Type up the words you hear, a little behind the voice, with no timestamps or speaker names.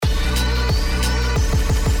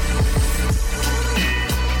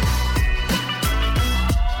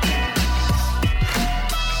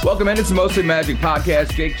Welcome in. It's the Mostly Magic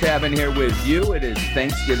podcast. Jake Chapman here with you. It is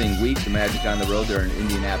Thanksgiving week. The Magic on the road. They're in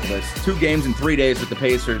Indianapolis. 2 games in 3 days with the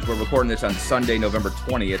Pacers. We're recording this on Sunday, November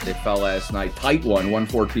 20th. They fell last night. Tight one,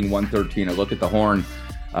 114-113. A look at the horn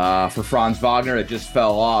for Franz Wagner. It just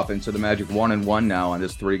fell off. And so the Magic 1-1 now on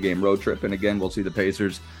this 3-game road trip. And again, we'll see the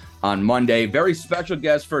Pacers on Monday. Very special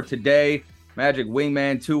guest for today. Magic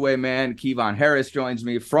wingman, two-way man, Kevon Harris joins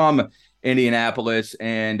me from Indianapolis.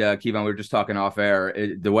 And Kevon, we were just talking off air.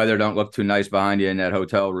 The weather don't look too nice behind you in that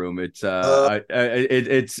hotel room. It's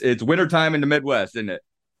wintertime in the Midwest, isn't it?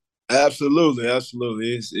 Absolutely.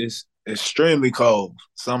 It's extremely cold.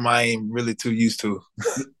 Something I ain't really too used to.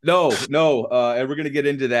 No. And we're gonna get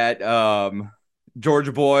into that.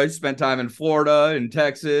 Georgia boys spent time in Florida and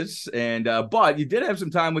Texas, and but you did have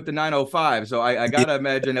some time with the 905. So I gotta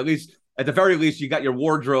imagine, at the very least, you got your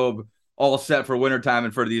wardrobe all set for wintertime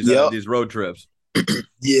and for these road trips.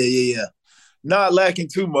 Yeah. Not lacking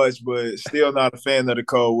too much, but still not a fan of the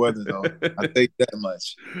cold weather, though. I think that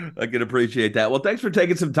much. I can appreciate that. Well, thanks for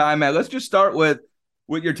taking some time, man. Let's just start with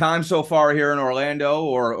your time so far here in Orlando,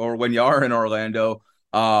 or when you are in Orlando.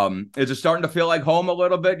 Is it starting to feel like home a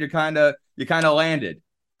little bit? You kind of landed.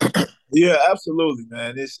 Yeah, absolutely,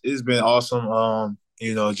 man. It's been awesome.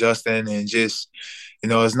 Adjusting and just,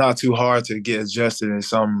 it's not too hard to get adjusted in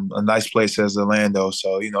a nice place as Orlando.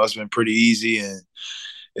 So, it's been pretty easy and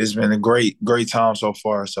it's been a great time so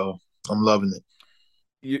far. So I'm loving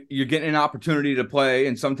it. You're getting an opportunity to play,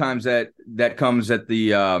 and sometimes that comes at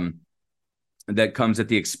the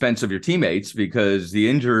expense of your teammates, because the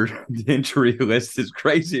injury list is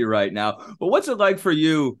crazy right now. But what's it like for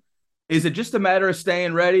you? Is it just a matter of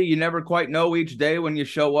staying ready? You never quite know each day when you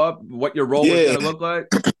show up what your role is going to look like?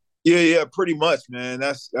 Yeah, pretty much, man.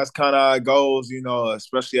 That's kind of how it goes,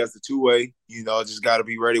 especially as the two-way. Just got to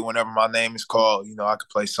be ready whenever my name is called. I could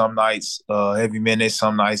play some nights heavy minutes,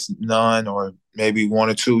 some nights none, or maybe 1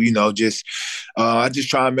 or 2. I just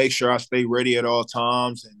try and make sure I stay ready at all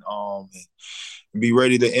times and be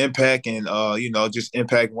ready to impact and, just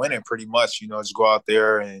impact winning pretty much. Just go out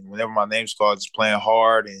there and whenever my name's called, just playing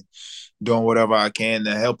hard and doing whatever I can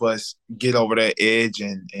to help us get over that edge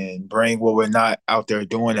and bring what we're not out there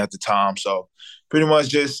doing at the time. So pretty much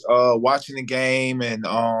just watching the game and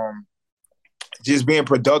just being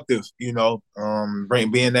productive, being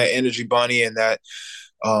that energy bunny and that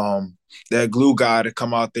glue guy to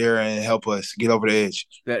come out there and help us get over the edge.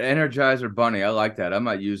 That Energizer bunny, I like that. I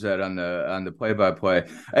might use that on the play-by-play.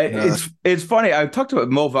 It's funny. I talked to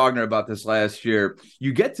Mo Wagner about this last year.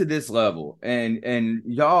 You get to this level, and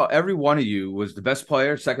y'all, every one of you was the best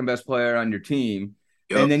player, second best player on your team.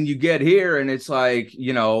 Yep. And then you get here, and it's like,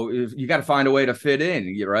 you got to find a way to fit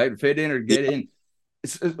in, right? Fit in or get in.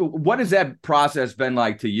 What has that process been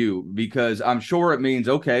like to you? Because I'm sure it means,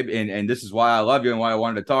 okay, and this is why I love you and why I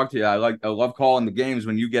wanted to talk to you. I love calling the games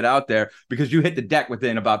when you get out there, because you hit the deck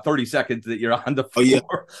within about 30 seconds that you're on the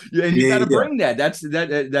floor. And you got to bring that. That's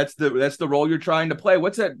the role you're trying to play.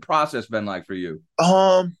 What's that process been like for you?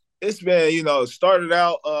 It's been, started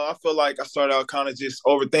out, I feel like I started out kind of just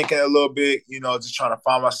overthinking a little bit, just trying to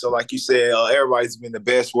find myself. Like you said, everybody's been the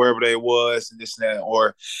best wherever they was and this and that,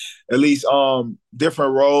 or at least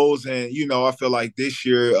different roles. And, I feel like this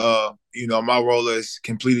year, my role has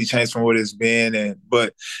completely changed from what it's been.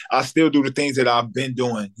 But I still do the things that I've been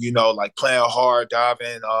doing, like playing hard,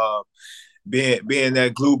 diving, being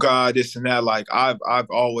that glue guy, this and that. Like I've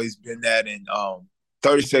always been that. And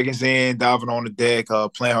 30 seconds in, diving on the deck,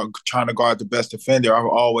 trying to guard the best defender. I've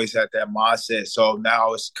always had that mindset. So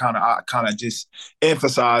now it's I kind of just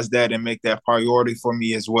emphasize that and make that priority for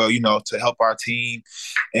me as well, to help our team.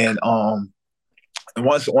 And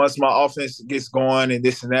once my offense gets going and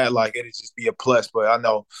this and that, like it'll just be a plus. But I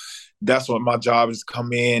know that's what my job is, to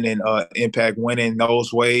come in and impact winning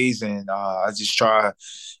those ways. And I just try to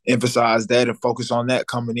emphasize that and focus on that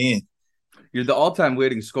coming in. You're the all-time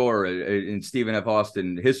leading scorer in Stephen F.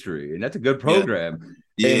 Austin history, and that's a good program.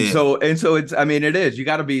 Yeah. And so it's, it is. You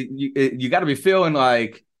got to be feeling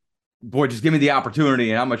like, boy, just give me the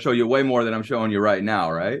opportunity, and I'm gonna show you way more than I'm showing you right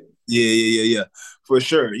now, right? Yeah, for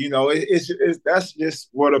sure. It's that's just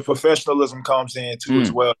where the professionalism comes in too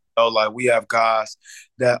as well. Like we have guys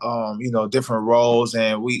that different roles,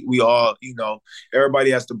 and we all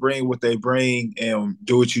everybody has to bring what they bring and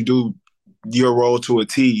do what you do. Your role to a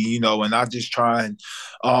T, and I just try and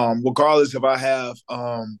regardless if I have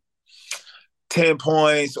 10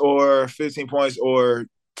 points or 15 points or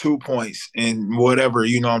 2 points and whatever,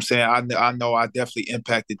 what I'm saying, I know I definitely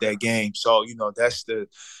impacted that game. So, that's the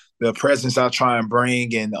presence I try and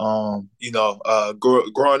bring. And,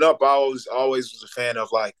 growing up, I always was a fan of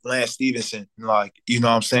like Lance Stevenson, like, what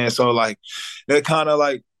I'm saying? So like that kind of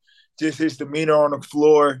like just his demeanor on the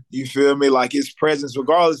floor. You feel me? Like his presence,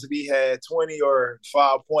 regardless if he had 20 or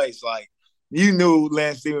 5 points, like you knew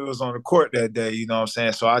Lance Stevens was on the court that day. You know what I'm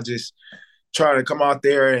saying? So I just try to come out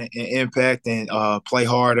there and impact and play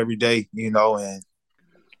hard every day. And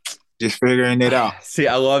just figuring it out. See,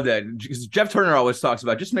 I love that. Jeff Turner always talks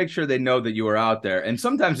about just make sure they know that you are out there. And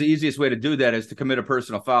sometimes the easiest way to do that is to commit a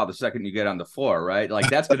personal foul the second you get on the floor, right? Like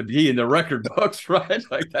that's going to be in the record books, right?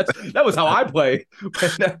 Like that was how I played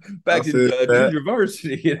back in junior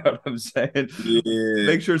varsity. You know what I'm saying? Yeah.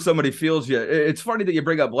 Make sure somebody feels you. It's funny that you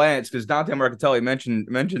bring up Lance because Dante Marchitelli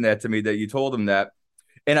mentioned that to me, that you told him that.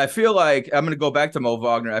 And I feel like I'm going to go back to Mo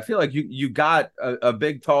Wagner. I feel like you got a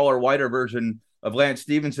big, taller, whiter version of Lance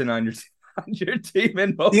Stevenson on your team.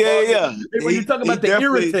 And Mo Wagner. And when you're talking about the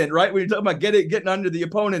irritant, right? When you're talking about getting under the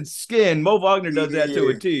opponent's skin, Mo Wagner does that to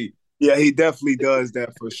a T. Yeah, he definitely does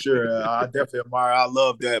that for sure. I definitely admire. I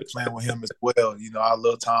love that playing with him as well. I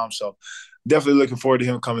love Tom, so definitely looking forward to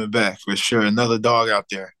him coming back for sure. Another dog out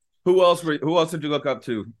there. Who else did you look up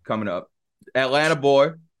to coming up? Atlanta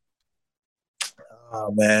boy.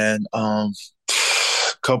 Oh man,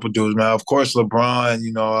 couple dudes, man. Of course, LeBron.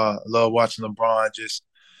 I love watching LeBron. Just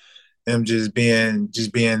him, just being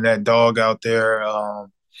that dog out there.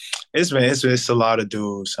 It's a lot of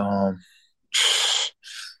dudes.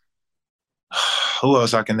 Who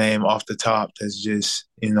else I can name off the top? That's just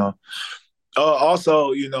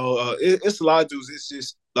Also, it's a lot of dudes. It's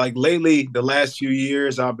just like lately, the last few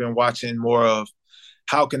years, I've been watching more of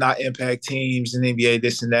how can I impact teams in the NBA,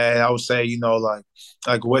 this and that. I would say,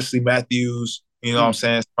 like Wesley Matthews, what I'm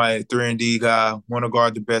saying? Somebody 3-and-D guy, want to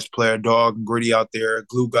guard the best player, dog and gritty out there,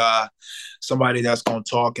 glue guy, somebody that's going to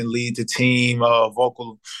talk and lead the team,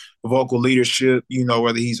 vocal leadership,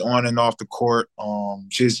 whether he's on and off the court,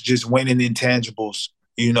 just winning intangibles.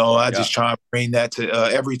 I just try and bring that to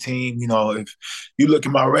every team. If you look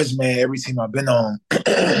at my resume, every team I've been on,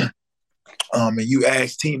 and you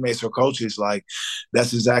ask teammates or coaches, like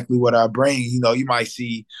that's exactly what I bring. You might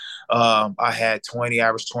see I had 20,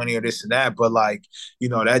 average 20 or this and that, but like,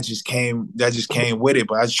 that just came with it.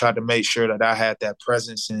 But I just tried to make sure that I had that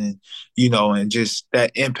presence and, and just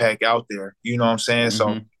that impact out there. You know what I'm saying?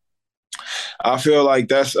 Mm-hmm. So I feel like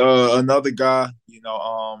that's another guy,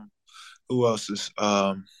 who else is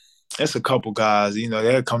it's a couple guys,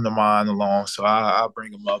 they'll come to mind along, so I'll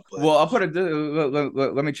bring them up. Well, I'll put it.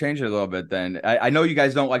 Let me change it a little bit then. I know you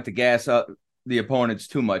guys don't like to gas up the opponents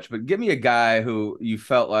too much, but give me a guy who you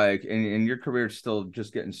felt like, and your career's still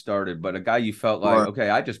just getting started, but a guy you felt like, okay,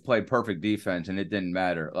 I just played perfect defense and it didn't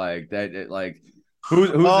matter. Like that,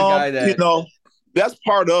 who's the guy that that's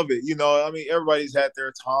part of it. Everybody's had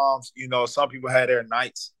their times. Some people had their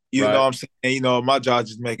nights. You know what I'm saying? My job is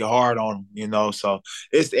just make it hard on them, so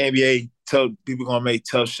it's the NBA. People going to make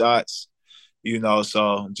tough shots,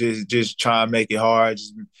 so just try and make it hard,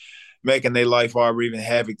 just making their life hard or even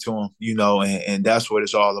havoc to them, and that's what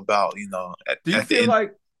it's all about, Do you feel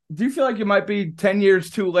like you might be 10 years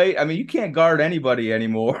too late? I mean, you can't guard anybody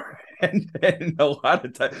anymore. and a lot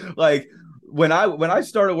of time, like when I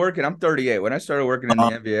started working, I'm 38. When I started working in the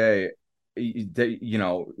NBA,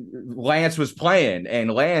 Lance was playing, and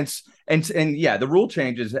Lance and yeah, the rule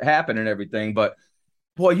changes happen and everything, but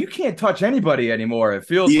boy, you can't touch anybody anymore. It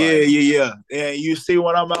feels yeah. And you see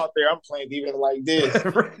when I'm out there, I'm playing even like this.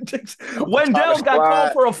 Wendell got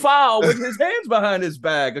called for a foul with his hands behind his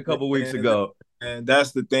back a couple weeks ago, and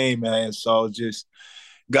that's the thing, man. So just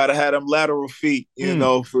gotta have them lateral feet,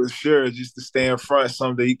 for sure, just to stay in front.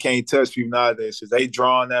 Something you can't touch people nowadays because they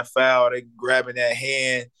drawing that foul, they grabbing that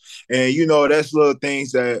hand, and that's little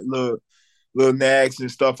things that little nags and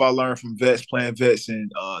stuff I learned from playing vets, and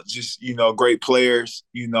just great players,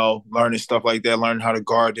 learning stuff like that, learning how to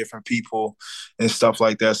guard different people and stuff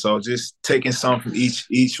like that. So just taking some from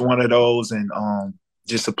each one of those and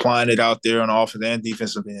just applying it out there on the offensive and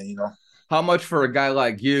defensive end, How much for a guy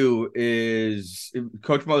like you is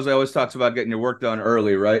Coach Mosley always talks about getting your work done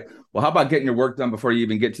early, right? Well, how about getting your work done before you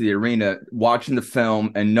even get to the arena, watching the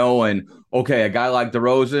film and knowing, okay, a guy like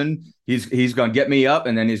DeRozan, he's going to get me up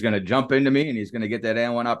and then he's going to jump into me and he's going to get that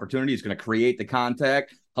and one opportunity. He's going to create the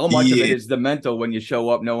contact. How much of it is the mental when you show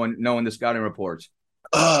up knowing the scouting reports?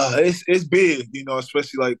 It's big,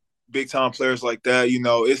 especially like big time players like that.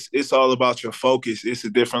 It's all about your focus. It's a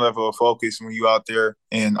different level of focus when you out there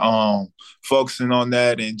and focusing on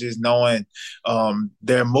that and just knowing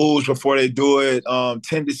their moves before they do it,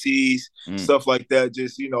 tendencies, stuff like that.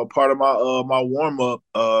 Just part of my my warm up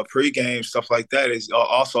pregame stuff like that is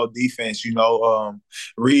also defense.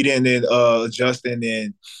 Reading and adjusting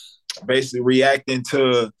and basically reacting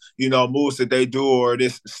to moves that they do or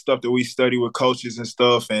this stuff that we study with coaches and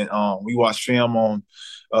stuff, and we watch film on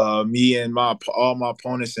me and my all my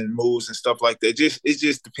opponents and moves and stuff like that. It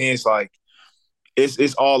just depends. Like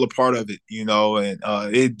it's all a part of it, you know, and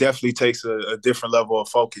it definitely takes a different level of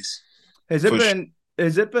focus. Has it been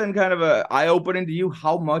has it been kind of a eye opening to you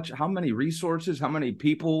how many resources, how many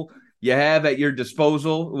people you have at your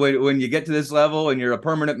disposal when you get to this level and you're a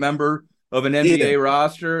permanent member of an NBA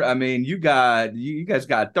roster? I mean, you guys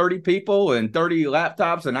got 30 people and 30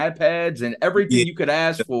 laptops and iPads and everything you could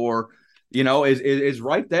ask for, is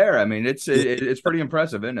right there. I mean, it's pretty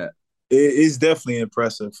impressive, isn't it? It's definitely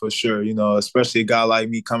impressive for sure. You know, especially a guy like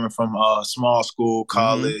me coming from a small school,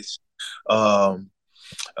 college, um,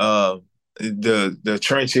 uh, the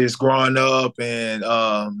trenches growing up, and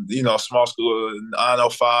small school,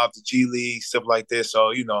 905, the G League, stuff like this.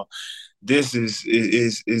 So this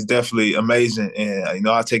is definitely amazing, and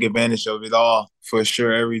I take advantage of it all for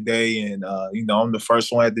sure every day. And I'm the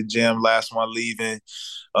first one at the gym, last one leaving.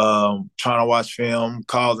 Trying to watch film,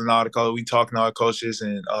 calling all the coaches, we talking to our coaches,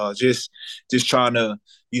 and just trying to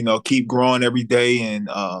keep growing every day and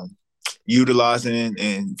utilizing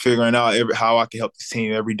and figuring out how I can help this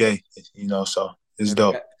team every day. So it's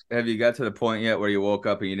dope. Have you got to the point yet where you woke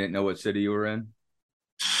up and you didn't know what city you were in?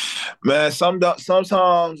 Man,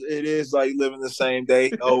 sometimes it is like living the same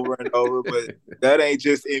day over and over, but that ain't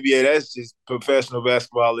just NBA. That's just professional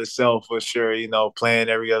basketball itself for sure. Playing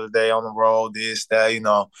every other day on the road, this, that,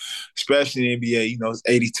 especially in NBA, it's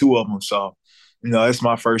 82 of them. So, it's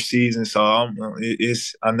my first season. So I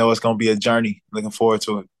know it's going to be a journey. Looking forward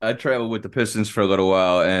to it. I traveled with the Pistons for a little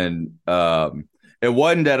while, and it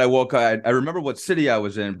wasn't that I woke up. I remember what city I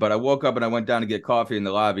was in, but I woke up and I went down to get coffee in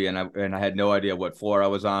the lobby, and I had no idea what floor I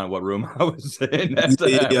was on, what room I was in.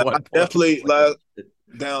 Yeah, I definitely like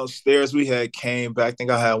downstairs. We had came back. I think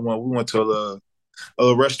I had one. We went to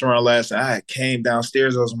a restaurant last night. I had came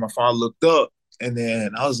downstairs. I was on my phone, looked up, and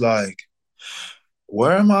then I was like,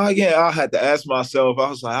 "Where am I again?" I had to ask myself. I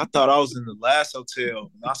was like, I thought I was in the last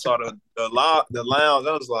hotel, and I saw the lounge.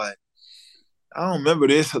 I was like, I don't remember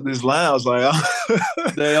this lounge. Like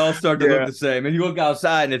they all start to look the same. And you look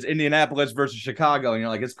outside and it's Indianapolis versus Chicago, and you're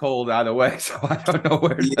like, it's cold either way. So I don't know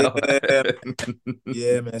where to go.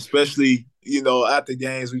 Yeah, man. Especially, after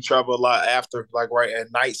games, we travel a lot after, like right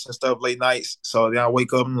at nights and stuff, late nights. So then I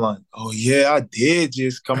wake up and I'm like, oh yeah, I did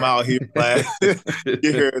just come out here like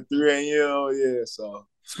here at 3 a.m. Yeah. So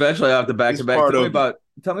especially off the back to back.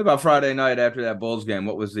 Tell me about Friday night after that Bulls game.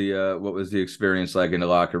 What was the experience like in the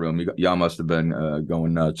locker room? Y'all must have been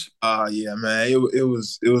going nuts. Yeah, man. It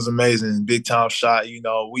was amazing. Big time shot.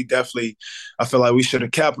 We definitely, I feel like we should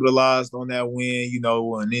have capitalized on that win.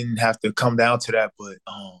 And didn't have to come down to that. But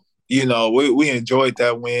we enjoyed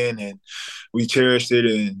that win and we cherished it.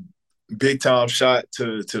 And big time shot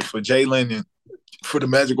for Jalen and for the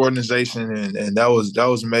Magic organization. And that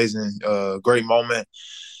was amazing. Great moment.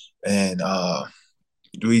 And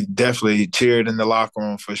we definitely cheered in the locker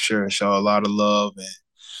room for sure. Show a lot of love and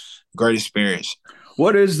great experience.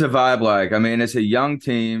 What is the vibe like? I mean, it's a young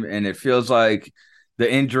team, and it feels like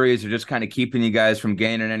the injuries are just kind of keeping you guys from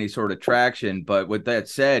gaining any sort of traction. But with that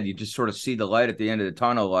said, you just sort of see the light at the end of the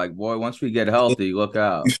tunnel. Like, boy, once we get healthy, look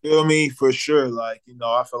out. You feel me? For sure. Like,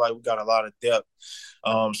 I feel like we got a lot of depth.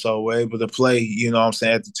 So we're able to play,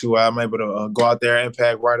 at the 2. I'm able to go out there and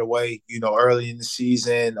impact right away, early in the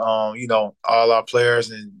season, all our players,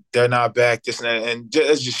 and they're not back, this and that. And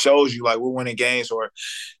it just shows you, like, we're winning games, or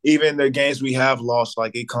even the games we have lost,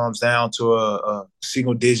 like, it comes down to a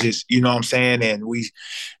single digits,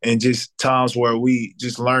 and just times where we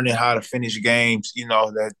just learning how to finish games,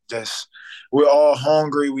 that just we're all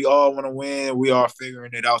hungry. We all want to win. We are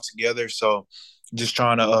figuring it out together. So just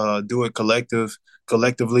trying to do it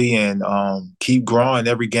collectively and keep growing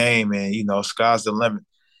every game, and sky's the limit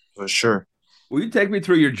for sure. Will you take me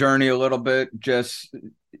through your journey a little bit? Just,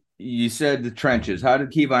 you said the trenches. How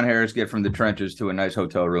did Kevon Harris get from the trenches to a nice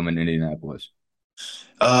hotel room in Indianapolis?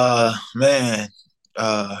 Man,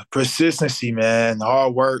 persistency, man,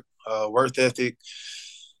 hard work, work ethic,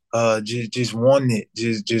 just wanting it,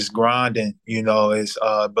 just grinding, it's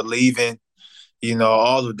believing,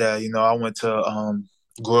 all of that. I went to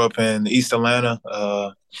grew up in East Atlanta.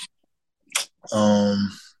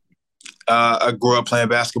 I grew up playing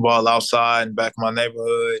basketball outside in back of my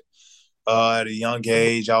neighborhood. At a young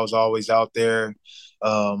age, I was always out there,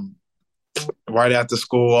 right after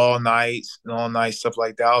school, all night, stuff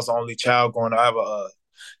like that. I was the only child going. I have a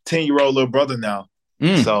 10-year-old little brother now.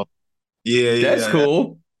 So, yeah, that's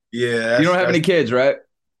cool. Yeah, you don't have any kids, right?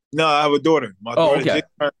 No, I have a daughter. My daughter just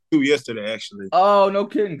turned 2 yesterday, actually. Oh, no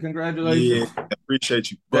kidding! Congratulations. Yeah, I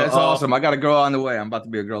appreciate you. That's awesome. I got a girl on the way. I'm about to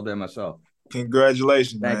be a girl dad myself.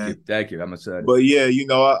 Congratulations, Thank man. you. Thank you. I'm excited. But yeah,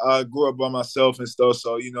 I grew up by myself and stuff.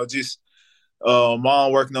 So, just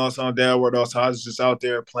mom working on some, dad worked on. So I was just out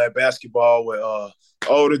there playing basketball with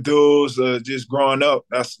older dudes, just growing up.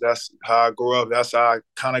 That's how I grew up. That's how I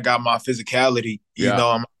kind of got my physicality, Yeah.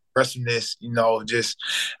 my aggressiveness, just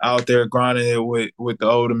out there grinding it with the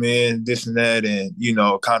older men, this and that. And,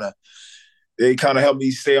 they kind of helped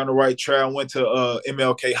me stay on the right track. I went to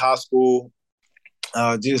MLK High School,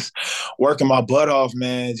 just working my butt off,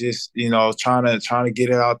 man. Just trying to get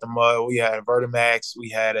it out the mud. We had a Vertimax, we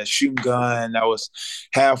had a shooting gun that was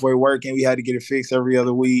halfway working. We had to get it fixed every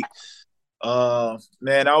other week.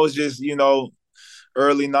 Man, I was just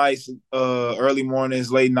early nights, early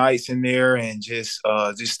mornings, late nights in there, and just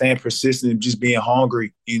staying persistent, just being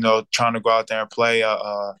hungry. Trying to go out there and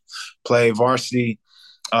play varsity.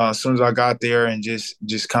 As soon as I got there, and just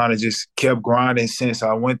kind of just kept grinding since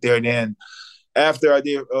I went there. Then after I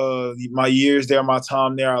did my years there, my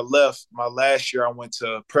time there, I left. My last year, I went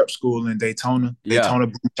to prep school in Daytona. Yeah. Daytona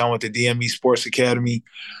Beach. I went to DME Sports Academy.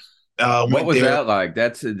 What was that like?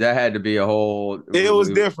 That had to be a whole. It was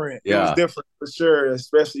different. Yeah. It was different for sure,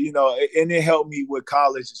 especially and it helped me with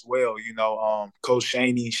college as well. Coach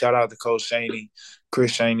Shaney, shout out to Coach Shaney,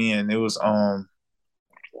 Chris Shaney, and it was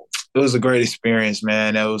a great experience,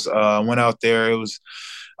 man. It was went out there. It was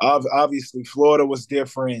obviously Florida was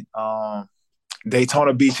different.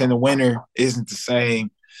 Daytona Beach in the winter isn't the same,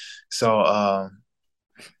 so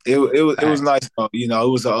it was nice. It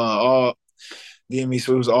was all DME,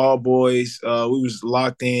 so it was all boys. We was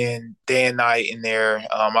locked in day and night in there.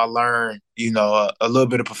 I learned a little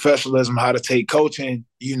bit of professionalism, how to take coaching,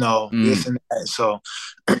 this and that. So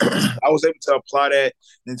I was able to apply that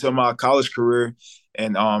into my college career,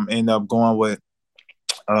 and end up going with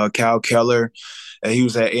Cal Keller. And he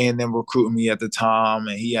was at A&M recruiting me at the time,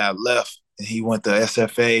 and he had left. And he went to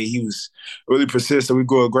SFA. He was really persistent. We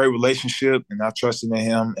grew a great relationship, and I trusted in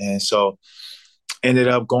him. And so ended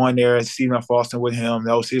up going there and Stephen Foster with him.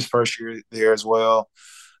 That was his first year there as well.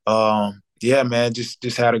 Yeah, man,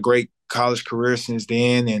 just had a great college career since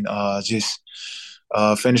then, and just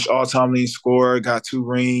finished all-time leading scorer, got 2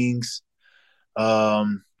 rings.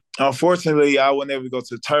 Unfortunately, I wasn't able to go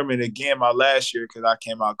to the tournament again my last year because I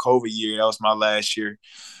came out COVID year. That was my last year.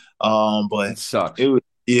 But it sucks.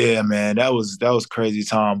 Yeah, man, that was crazy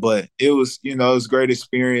time. But it was, it was a great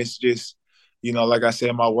experience. Just, like I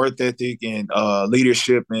said, my work ethic and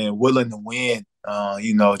leadership and willing to win.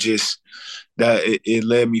 Just that it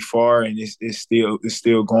led me far, and it's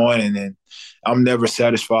still going. And then I'm never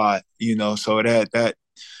satisfied. So that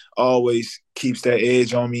always keeps that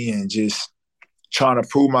edge on me, and just trying to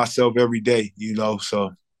prove myself every day.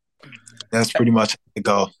 So that's pretty much the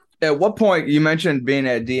goal. At what point, you mentioned being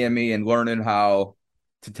at DME and learning how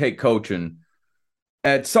to take coaching.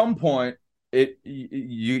 At some point,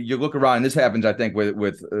 you look around, and this happens, I think,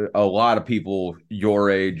 with a lot of people your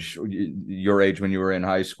age when you were in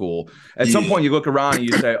high school. At some point, you look around and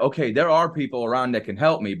you say, okay, there are people around that can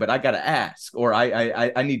help me, but I got to ask, or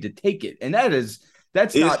I need to take it. And that's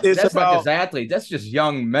not exactly. That's just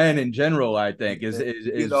young men in general, I think, is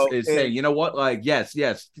saying, you know what, like, yes,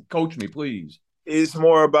 coach me, please. It's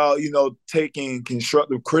more about, taking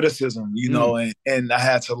constructive criticism, and I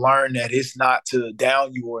had to learn that it's not to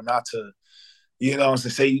down you or not to, to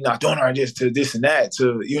say you're not doing it, just to this and that,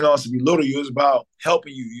 to, to belittle you. It's about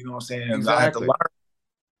helping you, you know what I'm saying? Exactly. I had to learn,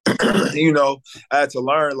 I had to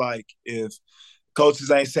learn, like, if coaches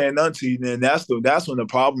ain't saying nothing to you, then that's when the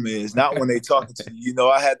problem is, not when they talking to you.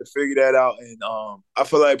 I had to figure that out. And I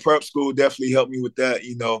feel like prep school definitely helped me with that,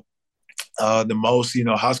 the most,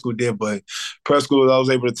 high school did, but prep school, I was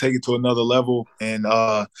able to take it to another level and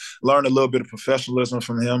learn a little bit of professionalism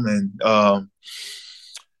from him.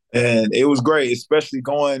 And it was great, especially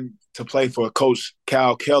going to play for Coach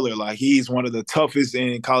Cal Keller. Like, he's one of the toughest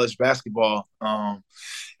in college basketball.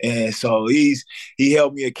 And so he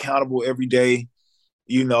held me accountable every day,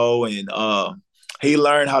 and he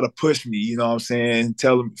learned how to push me, you know what I'm saying?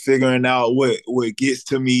 Figuring out what gets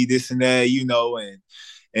to me, this and that,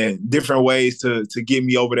 and different ways to get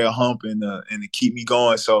me over that hump and to keep me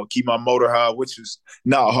going. So keep my motor high, which is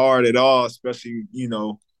not hard at all, especially,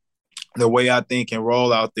 the way I think and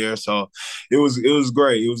roll out there. So it was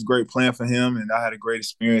great. It was a great plan for him, and I had a great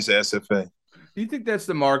experience at SFA. Do you think that's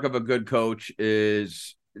the mark of a good coach,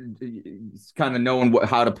 is kind of knowing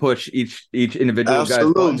how to push each individual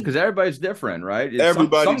guy's buttons? Because everybody's different, right?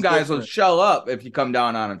 Some guys will shell up if you come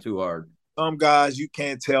down on them too hard. Some guys you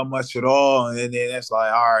can't tell much at all, and then it's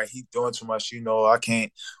like, all right, he's doing too much, I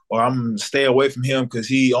can't, or I'm gonna stay away from him because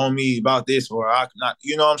he on me about this, or I not,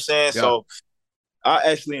 you know what I'm saying? Yeah. So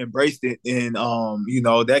I actually embraced it, and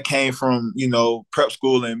that came from prep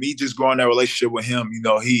school and me just growing that relationship with him.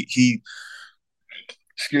 He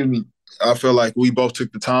excuse me. I feel like we both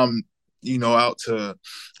took the time, out to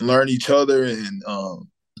learn each other, and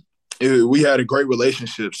we had a great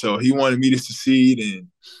relationship. So he wanted me to succeed, and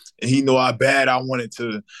he knew how bad I wanted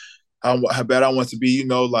to, how bad I want to be.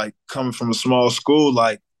 Like coming from a small school,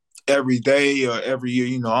 like every day or every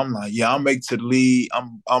year, I'm like, yeah, I'll make to the league.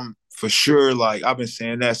 I'm for sure. Like I've been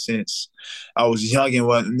saying that since I was young, and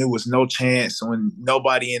when there was no chance, when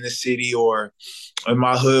nobody in the city or in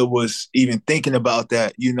my hood was even thinking about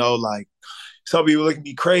that. Like some people look at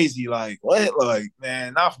me crazy, like, what? Like,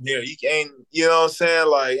 man, not from here. You can't, what I'm saying?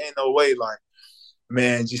 Like, ain't no way. Like,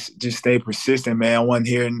 man, just stay persistent, man. I wasn't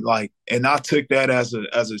hearing like, and I took that as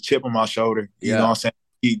a chip on my shoulder. You know what I'm saying?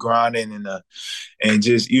 Keep grinding and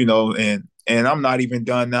just, and I'm not even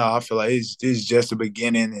done now. I feel like it's just the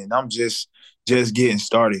beginning, and I'm just getting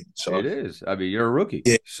started. So it is. I mean, you're a rookie.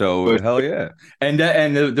 yeah, So hell yeah. And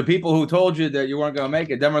the people who told you that you weren't going to make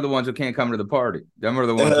it, them are the ones who can't come to the party. Them are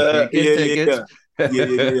the ones who can't get tickets.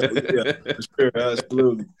 Yeah. For sure,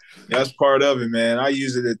 absolutely. That's part of it, man. I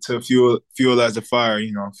use it to fuel as a fire,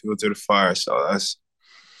 fuel to the fire. So that's.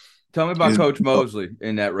 Tell me about Coach Mosley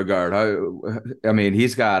in that regard. I mean,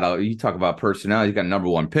 he's got you talk about personnel. He's got number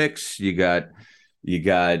one picks. You got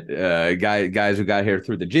guys who got here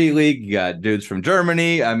through the G League. You got dudes from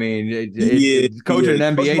Germany. I mean, coaching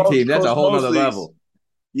an NBA team, that's a whole other level.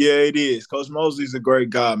 Yeah, it is. Coach Mosley's a great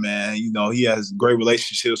guy, man. He has great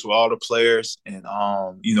relationships with all the players, and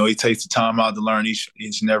he takes the time out to learn each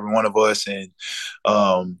and every one of us. And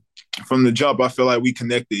from the jump, I feel like we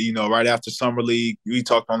connected. Right after summer league, we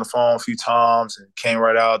talked on the phone a few times and came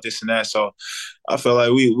right out, this and that. So I feel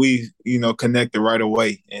like we connected right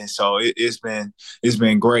away, and so it's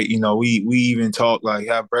been great. We even talk, like,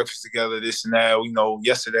 have breakfast together, this and that.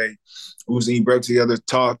 Yesterday we was eating breakfast together,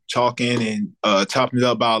 talking and talking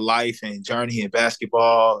about life and journey and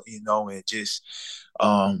basketball, and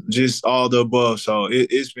just all the above. So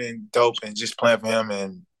it's been dope, and just playing for him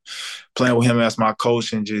and playing with him as my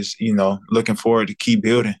coach, and just looking forward to keep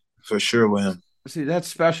building for sure with him. See, that's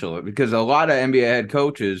special because a lot of NBA head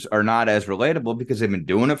coaches are not as relatable because they've been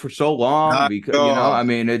doing it for so long. Because I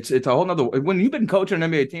mean, it's a whole nother. When you've been coaching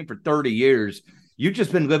an NBA team for 30 years, you've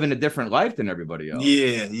just been living a different life than everybody else.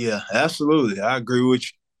 Yeah, absolutely. I agree with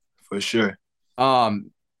you for sure. I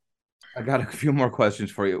got a few more questions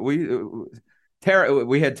for you.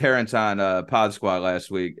 We had Terrence on Pod Squad last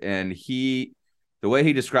week, and the way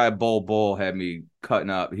he described Bol had me cutting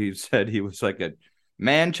up. He said he was like a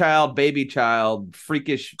man-child, baby-child,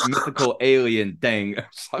 freakish, mythical alien thing or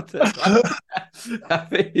something. I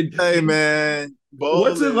mean, hey, man.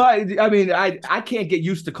 What's it like? I mean, I can't get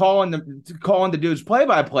used to calling the dudes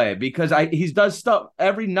play-by-play because he does stuff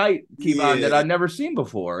every night, Kevon, that I've never seen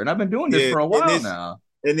before. And I've been doing this for a while now.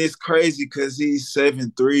 And it's crazy because he's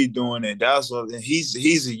 7'3" doing it. That's what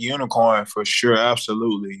he's a unicorn for sure.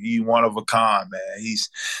 Absolutely. He's one of a kind, man.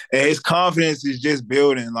 And his confidence is just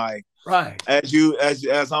building. Like, right.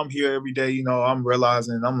 As I'm here every day, I'm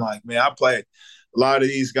realizing, I'm like, man, I play a lot of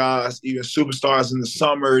these guys, even superstars in the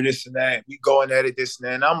summer, this and that. We going at it, this and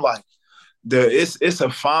that. And I'm like, it's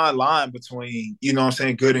a fine line between,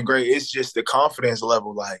 good and great. It's just the confidence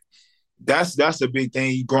level. Like, that's a big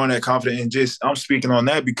thing. He growing that confidence, and just I'm speaking on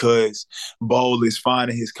that because Bol is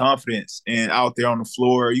finding his confidence and out there on the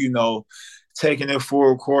floor, taking it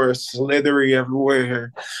full course, slithery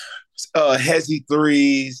everywhere, hezzy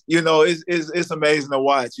threes. It's amazing to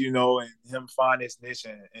watch. And him find his niche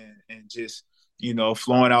and just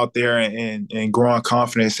flowing out there and growing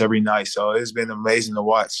confidence every night. So it's been amazing to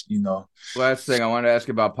watch. Last thing I wanted to ask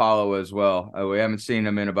you about Paolo as well. We haven't seen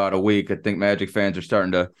him in about a week. I think Magic fans are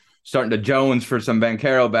starting to Jones for some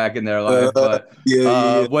Banchero back in their life. But you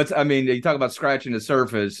talk about scratching the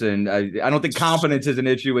surface, and I don't think confidence is an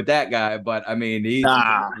issue with that guy, but I mean, he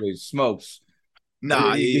smokes.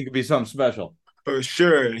 He could be something special. For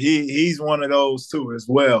sure. He's one of those too as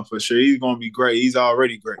well, for sure. He's gonna be great. He's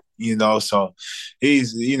already great, so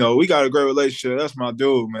he's we got a great relationship. That's my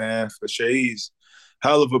dude, man, for sure. He's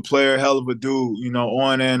hell of a player, hell of a dude,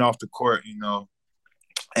 on and off the court,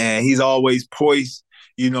 and he's always poised.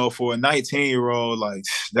 For a 19-year-old, like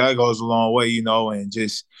that goes a long way, and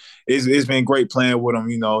just it's been great playing with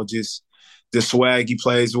him, just the swag he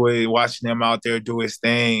plays with, watching him out there do his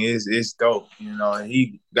thing is dope, and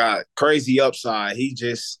he got crazy upside. He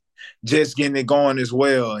just getting it going as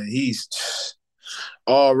well, and he's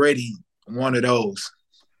already one of those.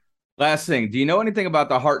 Last thing, do you know anything about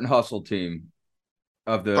the Heart and Hustle team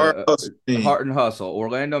of the Heart and Hustle,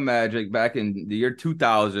 Orlando Magic back in the year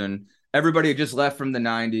 2000? Everybody had just left from the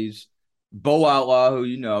 90s. Bo Outlaw, who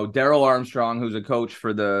you know, Daryl Armstrong, who's a coach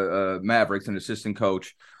for the Mavericks, an assistant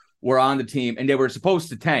coach, were on the team, and they were supposed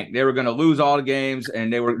to tank. They were going to lose all the games,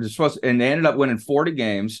 and they ended up winning 40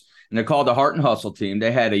 games. And they're called the Heart and Hustle team.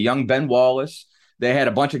 They had a young Ben Wallace. They had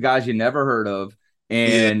a bunch of guys you never heard of,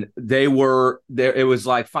 and they were there. It was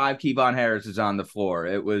like 5 Kevon Harrises on the floor.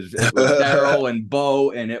 It was Daryl and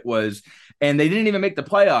Bo, and they didn't even make the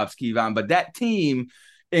playoffs, Kevon. But that team.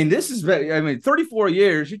 And this is, 34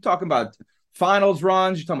 years, you're talking about finals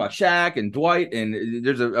runs, you're talking about Shaq and Dwight, and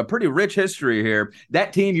there's a pretty rich history here.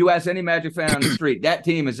 That team, you ask any Magic fan on the street, that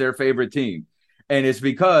team is their favorite team. And it's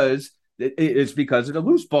because of the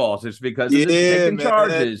loose balls. It's because of the taking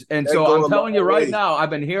charges. And so I'm telling you right now, I've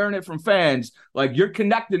been hearing it from fans, like you're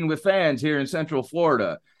connecting with fans here in Central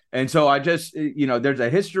Florida. And so I just, there's a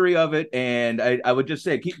history of it. And I would just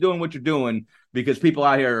say, keep doing what you're doing because people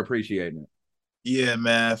out here are appreciating it. Yeah,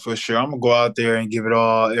 man, for sure. I'm going to go out there and give it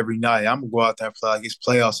all every night. I'm going to go out there and play like it's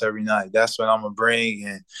playoffs every night. That's what I'm going to bring.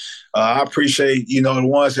 And I appreciate, the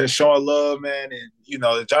ones that showing love, man. And,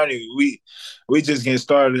 the journey, we just getting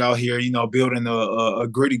started out here, building a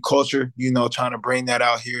gritty culture, trying to bring that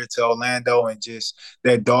out here to Orlando and just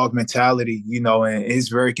that dog mentality, and it's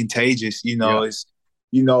very contagious. It's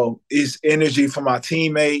energy for my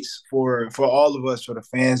teammates, for all of us, for the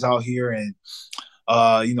fans out here. And,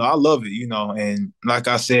 I love it, and like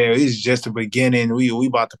I said, it's just the beginning. We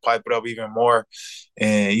about to pipe it up even more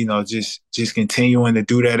and, just continuing to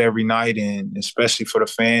do that every night and especially for the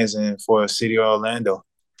fans and for the city of Orlando.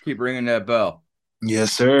 Keep ringing that bell.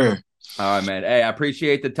 Yes, sir. All right, man. Hey, I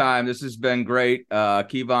appreciate the time. This has been great.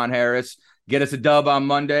 Kevon Harris, get us a dub on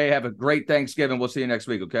Monday. Have a great Thanksgiving. We'll see you next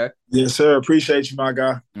week, okay? Yes, sir. Appreciate you, my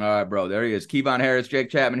guy. All right, bro. There he is. Kevon Harris, Jake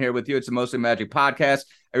Chapman here with you. It's the Mostly Magic podcast.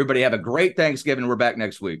 Everybody have a great Thanksgiving. We're back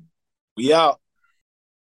next week. We out.